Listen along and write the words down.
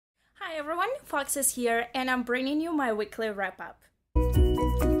Hi everyone, Fox is here and I'm bringing you my weekly wrap-up.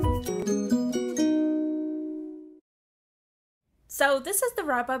 So this is the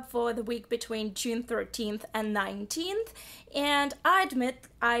wrap-up for the week between June 13th and 19th, and I admit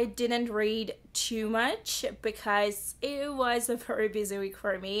I didn't read too much because it was a very busy week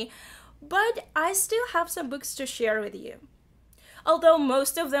for me, but I still have some books to share with you. Although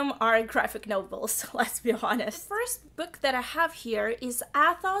most of them are graphic novels, let's be honest. The first book that I have here is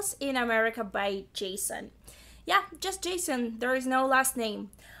Athos in America by Jason. Yeah, just Jason, there is no last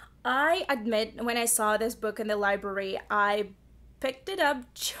name. I admit when I saw this book in the library, I picked it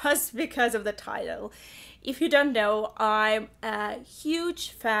up just because of the title. If you don't know, I'm a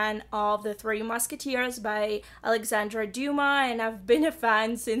huge fan of The Three Musketeers by Alexandre Dumas, and I've been a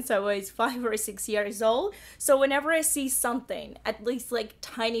fan since I was 5 or 6 years old. So whenever I see something, at least like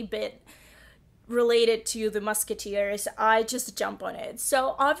tiny bit related to the Musketeers, I just jump on it.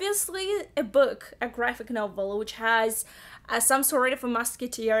 So obviously a book, a graphic novel, which has some sort of a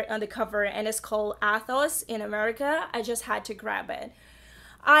musketeer on the cover and is called Athos in America, I just had to grab it.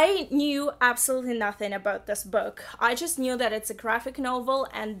 I knew absolutely nothing about this book. I just knew that it's a graphic novel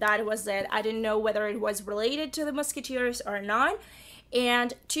and that was it. I didn't know whether it was related to the Musketeers or not.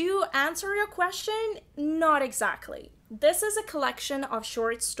 And to answer your question, not exactly. This is a collection of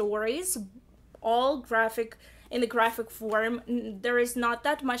short stories, all graphic, in the graphic form. There is not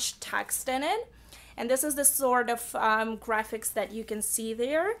that much text in it. And this is the sort of graphics that you can see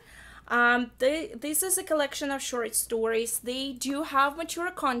there. This is a collection of short stories. They do have mature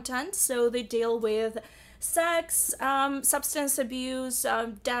content, so they deal with sex, substance abuse,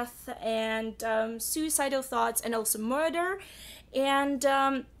 death, and suicidal thoughts, and also murder. And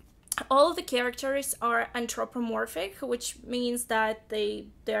all of the characters are anthropomorphic, which means that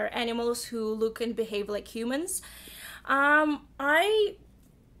they're animals who look and behave like humans. I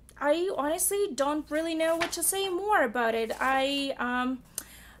honestly don't really know what to say more about it.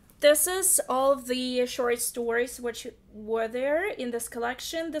 This is all of the short stories which were there in this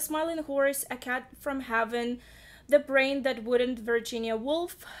collection. The Smiling Horse, A Cat from Heaven, The Brain That Wouldn't, Virginia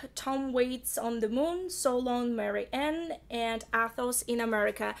Woolf, Tom Waits on the Moon, So Long Mary Ann, and Athos in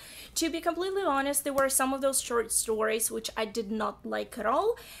America. To be completely honest, there were some of those short stories which I did not like at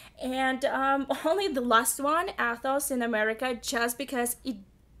all. And only the last one, Athos in America, just because it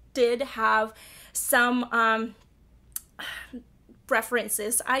did have some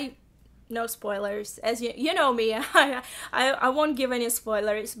references. No spoilers, as you know me. I won't give any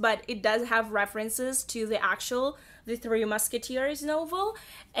spoilers, but it does have references to the Three Musketeers novel,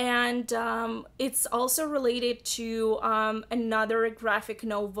 and it's also related to another graphic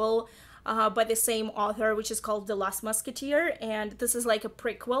novel by the same author, which is called The Last Musketeer, and this is like a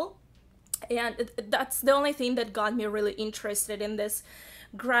prequel. And that's the only thing that got me really interested in this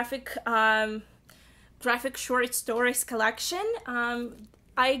graphic short stories collection.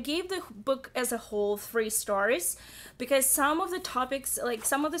 I gave the book as a whole 3 stars because some of the topics, like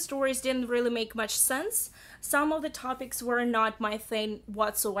some of the stories didn't really make much sense. Some of the topics were not my thing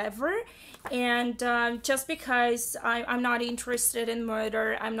whatsoever. And just because I'm not interested in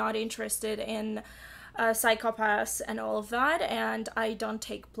murder, I'm not interested in psychopaths and all of that, and I don't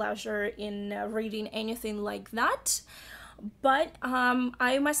take pleasure in reading anything like that. But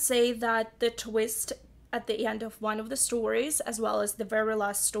I must say that the twist at the end of one of the stories, as well as the very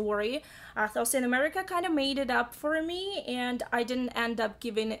last story, Athos in America, kind of made it up for me, and I didn't end up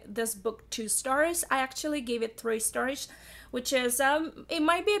giving this book 2 stars. I actually gave it 3 stars, which is, it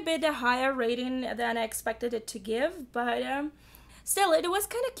might be a bit a higher rating than I expected it to give, but still, it was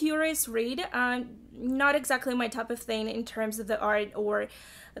kind of curious read. Not exactly my type of thing in terms of the art or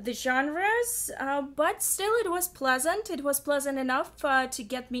the genres, but still it was pleasant. It was pleasant enough to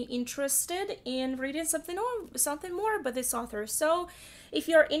get me interested in reading something more about this author. So if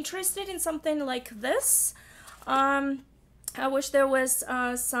you're interested in something like this, I wish there was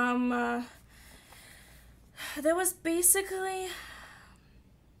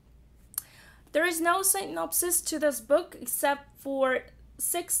there is no synopsis to this book except for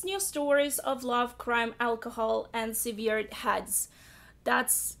 6 new stories of love, crime, alcohol, and severed heads.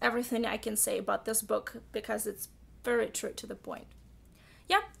 That's everything I can say about this book because it's very true to the point.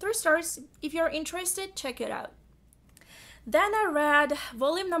 Yeah, 3 stars. If you're interested, check it out. Then I read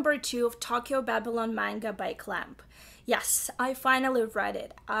volume number 2 of Tokyo Babylon manga by Clamp. Yes, I finally read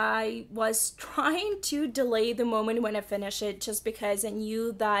it. I was trying to delay the moment when I finish it just because I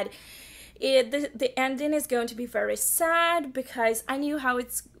knew that the ending is going to be very sad because I knew how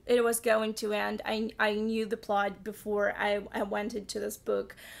it was going to end. I knew the plot before I went into this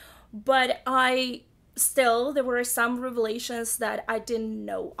book, but I still, there were some revelations that I didn't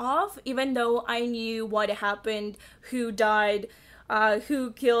know of, even though I knew what happened, who died,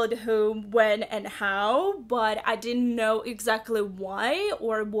 who killed whom, when, and how, but I didn't know exactly why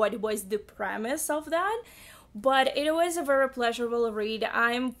or what was the premise of that. But it was a very pleasurable read.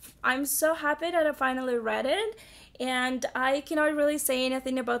 I'm so happy that I finally read it, and I cannot really say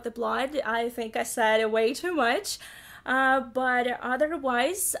anything about the plot. I think I said way too much. But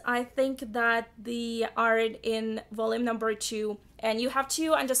otherwise, I think that the art in volume number 2, and you have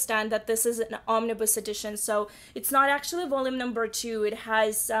to understand that this is an omnibus edition, so it's not actually volume number 2. It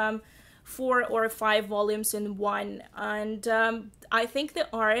has 4 or 5 volumes in one, and I think the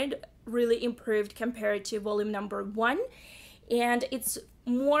art really improved compared to volume number 1, and it's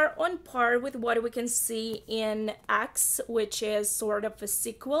more on par with what we can see in X, which is sort of a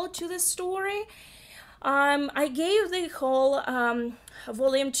sequel to the story. I gave the whole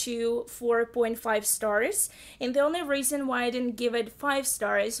volume 2 4.5 stars, and the only reason why I didn't give it 5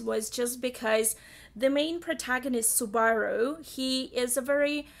 stars was just because the main protagonist, Subaru, he is a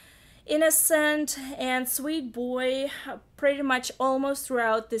very innocent and sweet boy pretty much almost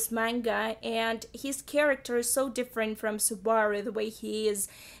throughout this manga, and his character is so different from Subaru, the way he is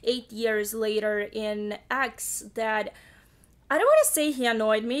 8 years later in X, that I don't want to say he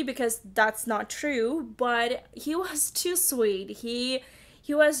annoyed me because that's not true, but he was too sweet. He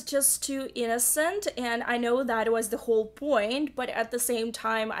was just too innocent, and I know that was the whole point, but at the same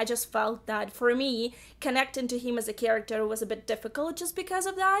time, I just felt that for me, connecting to him as a character was a bit difficult just because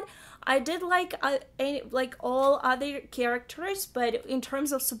of that. I did like all other characters, but in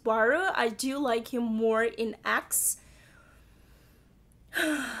terms of Subaru, I do like him more in X.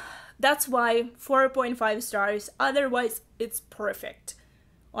 That's why 4.5 stars. Otherwise, it's perfect.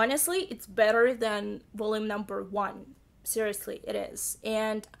 Honestly, it's better than volume number 1. Seriously, it is.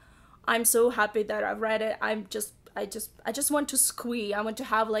 And I'm so happy that I've read it. I just want to squee. I want to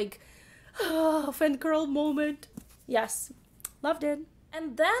have like a fangirl moment. Yes, loved it.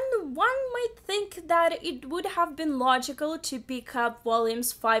 And then one might think that it would have been logical to pick up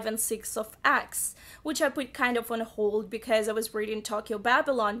volumes 5 and 6 of X, which I put kind of on hold because I was reading Tokyo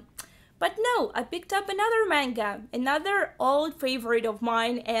Babylon. But no, I picked up another manga, another old favorite of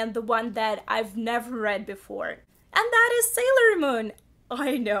mine, and the one that I've never read before. And that is Sailor Moon.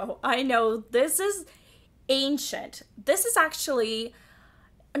 I know, this is ancient. This is actually...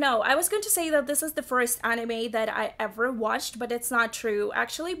 No, I was going to say that this is the first anime that I ever watched, but it's not true.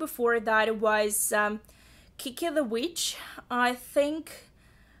 Actually, before that it was Kiki the Witch. I think...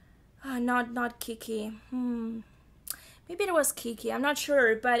 not Kiki. Maybe it was Kiki, I'm not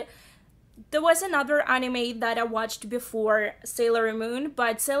sure, but... There was another anime that I watched before Sailor Moon,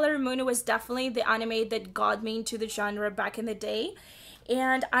 but Sailor Moon was definitely the anime that got me into the genre back in the day.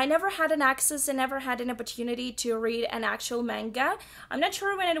 And I never had an access and never had an opportunity to read an actual manga. I'm not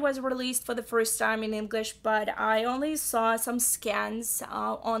sure when it was released for the first time in English, but I only saw some scans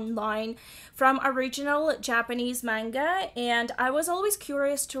online from original Japanese manga, and I was always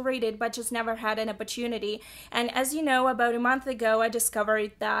curious to read it, but just never had an opportunity. And as you know, about a month ago, I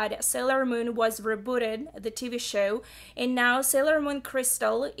discovered that Sailor Moon was rebooted, the TV show, and now Sailor Moon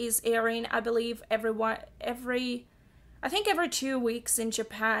Crystal is airing, I believe, every 2 weeks in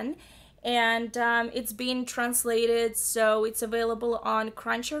Japan, and it's been translated, so it's available on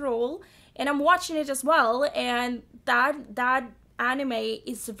Crunchyroll, and I'm watching it as well, and that anime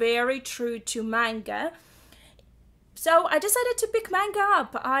is very true to manga. So I decided to pick manga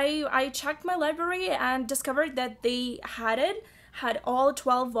up. I checked my library and discovered that they had all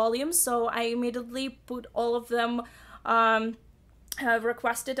 12 volumes, so I immediately put all of them, have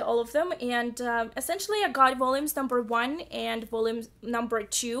requested all of them, and essentially I got volumes number 1 and volume number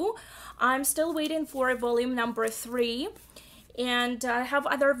 2. I'm still waiting for volume number 3, and I have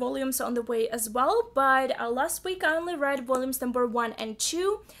other volumes on the way as well, but last week I only read volumes number 1 and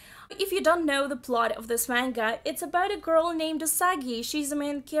 2. If you don't know the plot of this manga, it's about a girl named Usagi. She's the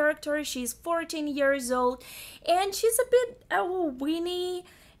main character, she's 14 years old, and she's a bit a weenie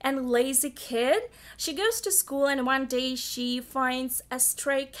and lazy kid. She goes to school, and one day she finds a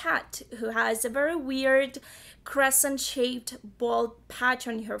stray cat who has a very weird crescent-shaped bald patch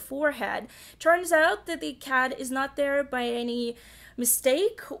on her forehead. Turns out that the cat is not there by any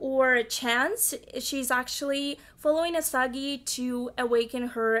mistake or chance. She's actually following Usagi to awaken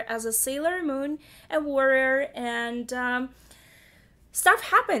her as a Sailor Moon, a warrior, and stuff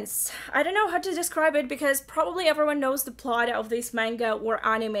happens. I don't know how to describe it because probably everyone knows the plot of this manga or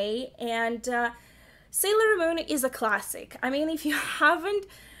anime, and Sailor Moon is a classic. I mean, if you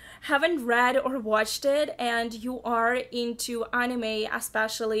haven't read or watched it and you are into anime,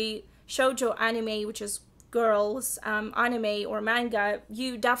 especially shoujo anime, which is girls anime or manga,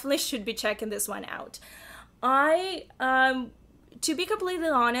 you definitely should be checking this one out. I to be completely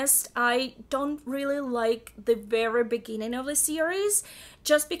honest, I don't really like the very beginning of the series,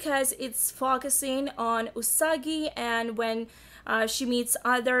 just because it's focusing on Usagi and when she meets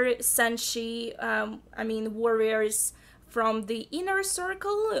other senshi, warriors from the inner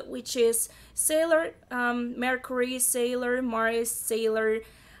circle, which is Sailor Mercury, Sailor Mars, Sailor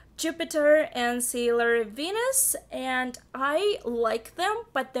Jupiter, and Sailor Venus, and I like them,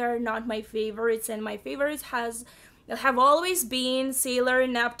 but they're not my favorites, and my favorites have always been Sailor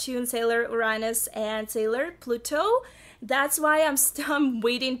Neptune, Sailor Uranus, and Sailor Pluto. That's why I'm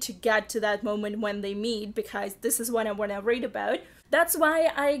waiting to get to that moment when they meet, because this is what I want to read about. That's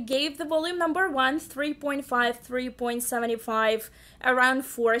why I gave the volume number 1 3.5, 3.75, around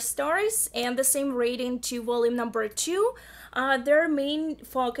 4 stars, and the same rating to volume number 2. Their main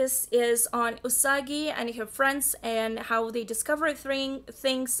focus is on Usagi and her friends and how they discover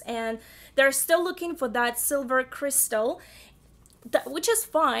things, and they're still looking for that silver crystal, which is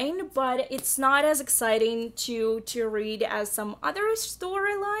fine, but it's not as exciting to read as some other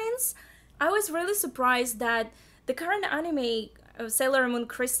storylines. I was really surprised that the current anime Sailor Moon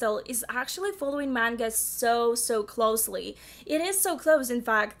Crystal is actually following manga so closely. It is so close, in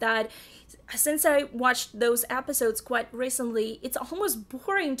fact, that since I watched those episodes quite recently, it's almost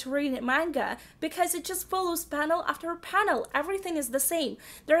boring to read manga because it just follows panel after panel. Everything is the same.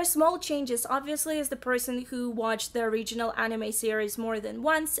 There are small changes, obviously, as the person who watched the original anime series more than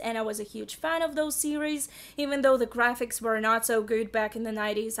once, and I was a huge fan of those series, even though the graphics were not so good back in the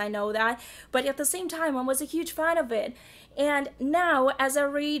 90s, I know that, but at the same time, I was a huge fan of it. And now, as I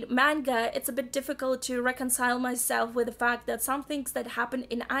read manga, it's a bit difficult to reconcile myself with the fact that some things that happened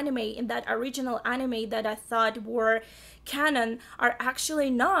in anime, in that original anime that I thought were canon, are actually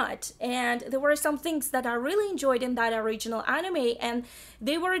not. And there were some things that I really enjoyed in that original anime, and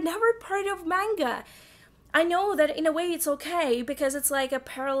they were never part of manga. I know that in a way it's okay because it's like a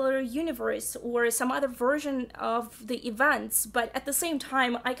parallel universe or some other version of the events, but at the same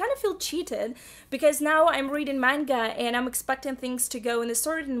time I kind of feel cheated because now I'm reading manga and I'm expecting things to go in a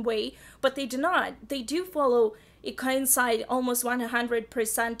certain way, but they do not. They do follow, it coincide almost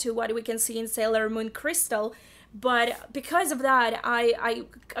 100% to what we can see in Sailor Moon Crystal, but because of that I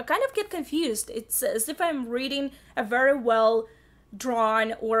kind of get confused. It's as if I'm reading a very well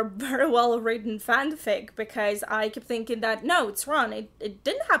drawn or very well written fanfic, because I keep thinking that no, it's wrong, it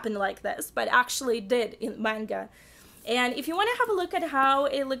didn't happen like this, but actually did in manga. And if you want to have a look at how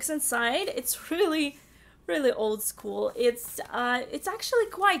it looks inside, it's really old school. It's actually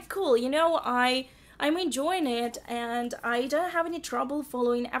quite cool, you know. I'm enjoying it and I don't have any trouble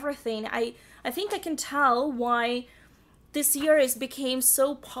following everything. I think I can tell why this series became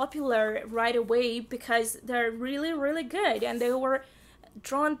so popular right away, because they're really good and they were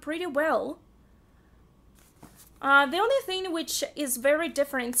drawn pretty well. The only thing which is very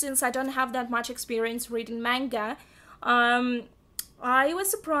different, since I don't have that much experience reading manga, I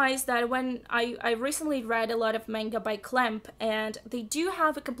was surprised that when I recently read a lot of manga by Clamp, and they do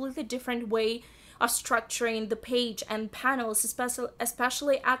have a completely different way of structuring the page and panels,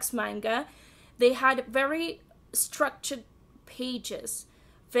 especially X manga. They had very structured pages,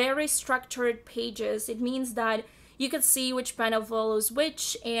 very structured pages. It means that you could see which panel follows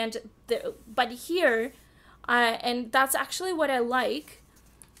which, but here, and that's actually what I like.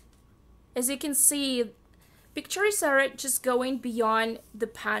 As you can see, pictures are just going beyond the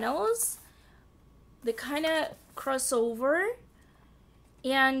panels. They kind of cross over,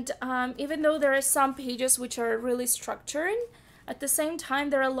 and even though there are some pages which are really structured, at the same time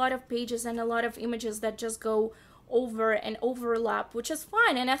there are a lot of pages and a lot of images that just go over and overlap, which is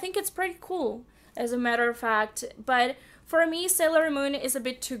fine, and I think it's pretty cool as a matter of fact. But for me, Sailor Moon is a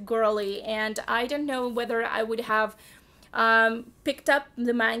bit too girly, and I don't know whether I would have picked up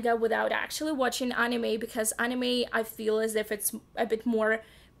the manga without actually watching anime, because anime, I feel as if it's a bit more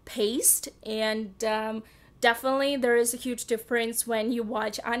paced, and definitely there is a huge difference when you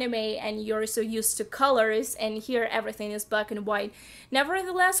watch anime and you're so used to colors, and here everything is black and white.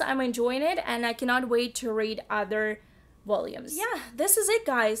 Nevertheless, I'm enjoying it and I cannot wait to read other volumes. Yeah, this is it,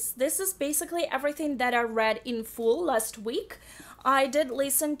 guys. This is basically everything that I read in full last week. I did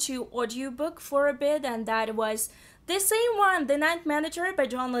listen to audiobook for a bit, and that was the same one, The Night Manager by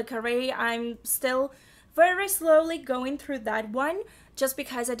John le Carré. I'm still very slowly going through that one, just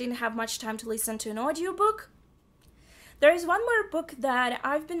because I didn't have much time to listen to an audiobook. There is one more book that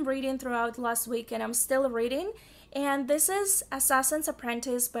I've been reading throughout last week and I'm still reading, and this is Assassin's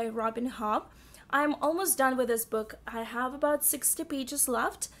Apprentice by Robin Hobb. I'm almost done with this book. I have about 60 pages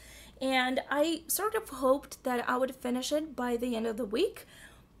left, and I sort of hoped that I would finish it by the end of the week,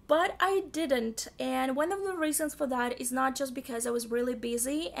 but I didn't. And one of the reasons for that is not just because I was really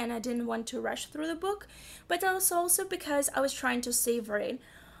busy and I didn't want to rush through the book, but also because I was trying to savor it.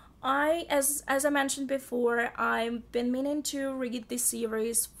 As I mentioned before, I've been meaning to read this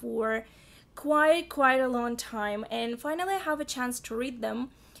series for quite a long time, and finally I have a chance to read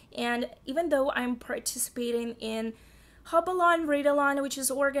them. And even though I'm participating in Hop-along Read-along, which is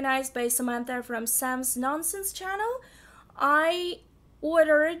organized by Samantha from Sam's Nonsense channel, I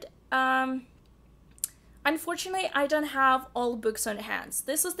ordered unfortunately I don't have all books on hand.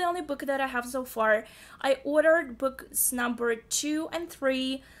 This is the only book that I have so far. I ordered books number 2 and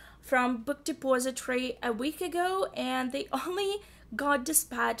 3 from Book Depository a week ago, and they only got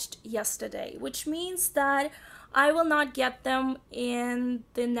dispatched yesterday, which means that I will not get them in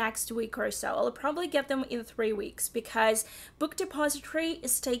the next week or so. I'll probably get them in 3 weeks because Book Depository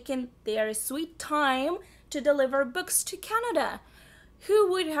is taking their sweet time to deliver books to Canada.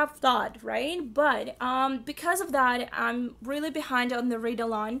 Who would have thought, right? But because of that, I'm really behind on the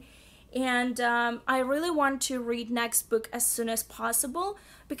read-along, and I really want to read next book as soon as possible.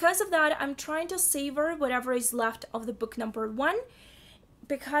 Because of that, I'm trying to savor whatever is left of the book number 1,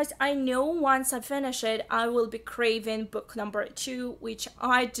 because I know once I finish it, I will be craving book number 2, which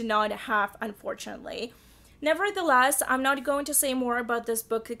I do not have, unfortunately. Nevertheless, I'm not going to say more about this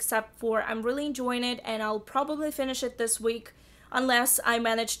book except for I'm really enjoying it, and I'll probably finish it this week, unless I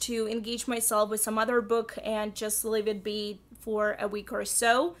manage to engage myself with some other book and just leave it be for a week or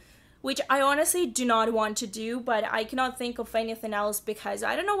so, which I honestly do not want to do, but I cannot think of anything else because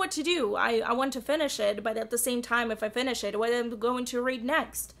I don't know what to do. I want to finish it, but at the same time, if I finish it, what am I going to read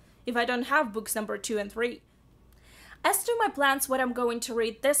next if I don't have books number 2 and 3? As to my plans, what I'm going to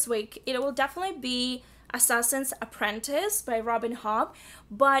read this week, it will definitely be Assassin's Apprentice by Robin Hobb,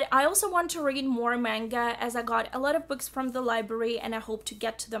 but I also want to read more manga as I got a lot of books from the library and I hope to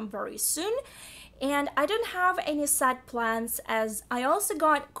get to them very soon. And I don't have any set plans as I also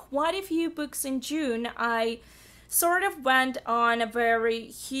got quite a few books in June. I sort of went on a very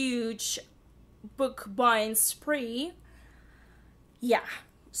huge book buying spree. Yeah.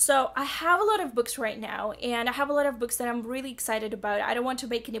 So I have a lot of books right now, and I have a lot of books that I'm really excited about. I don't want to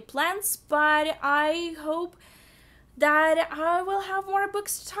make any plans, but I hope that I will have more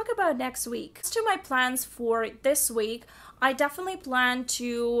books to talk about next week. As to my plans for this week, I definitely plan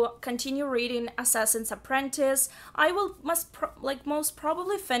to continue reading Assassin's Apprentice. I will most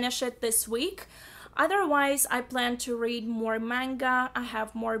probably finish it this week. Otherwise, I plan to read more manga. I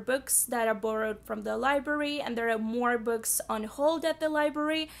have more books that are borrowed from the library, and there are more books on hold at the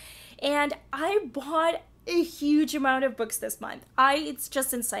library. And I bought a huge amount of books this month. It's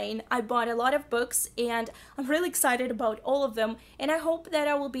just insane. I bought a lot of books, and I'm really excited about all of them. And I hope that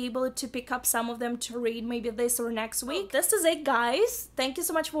I will be able to pick up some of them to read maybe this or next week. This is it, guys. Thank you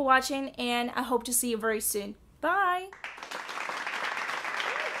so much for watching, and I hope to see you very soon. Bye!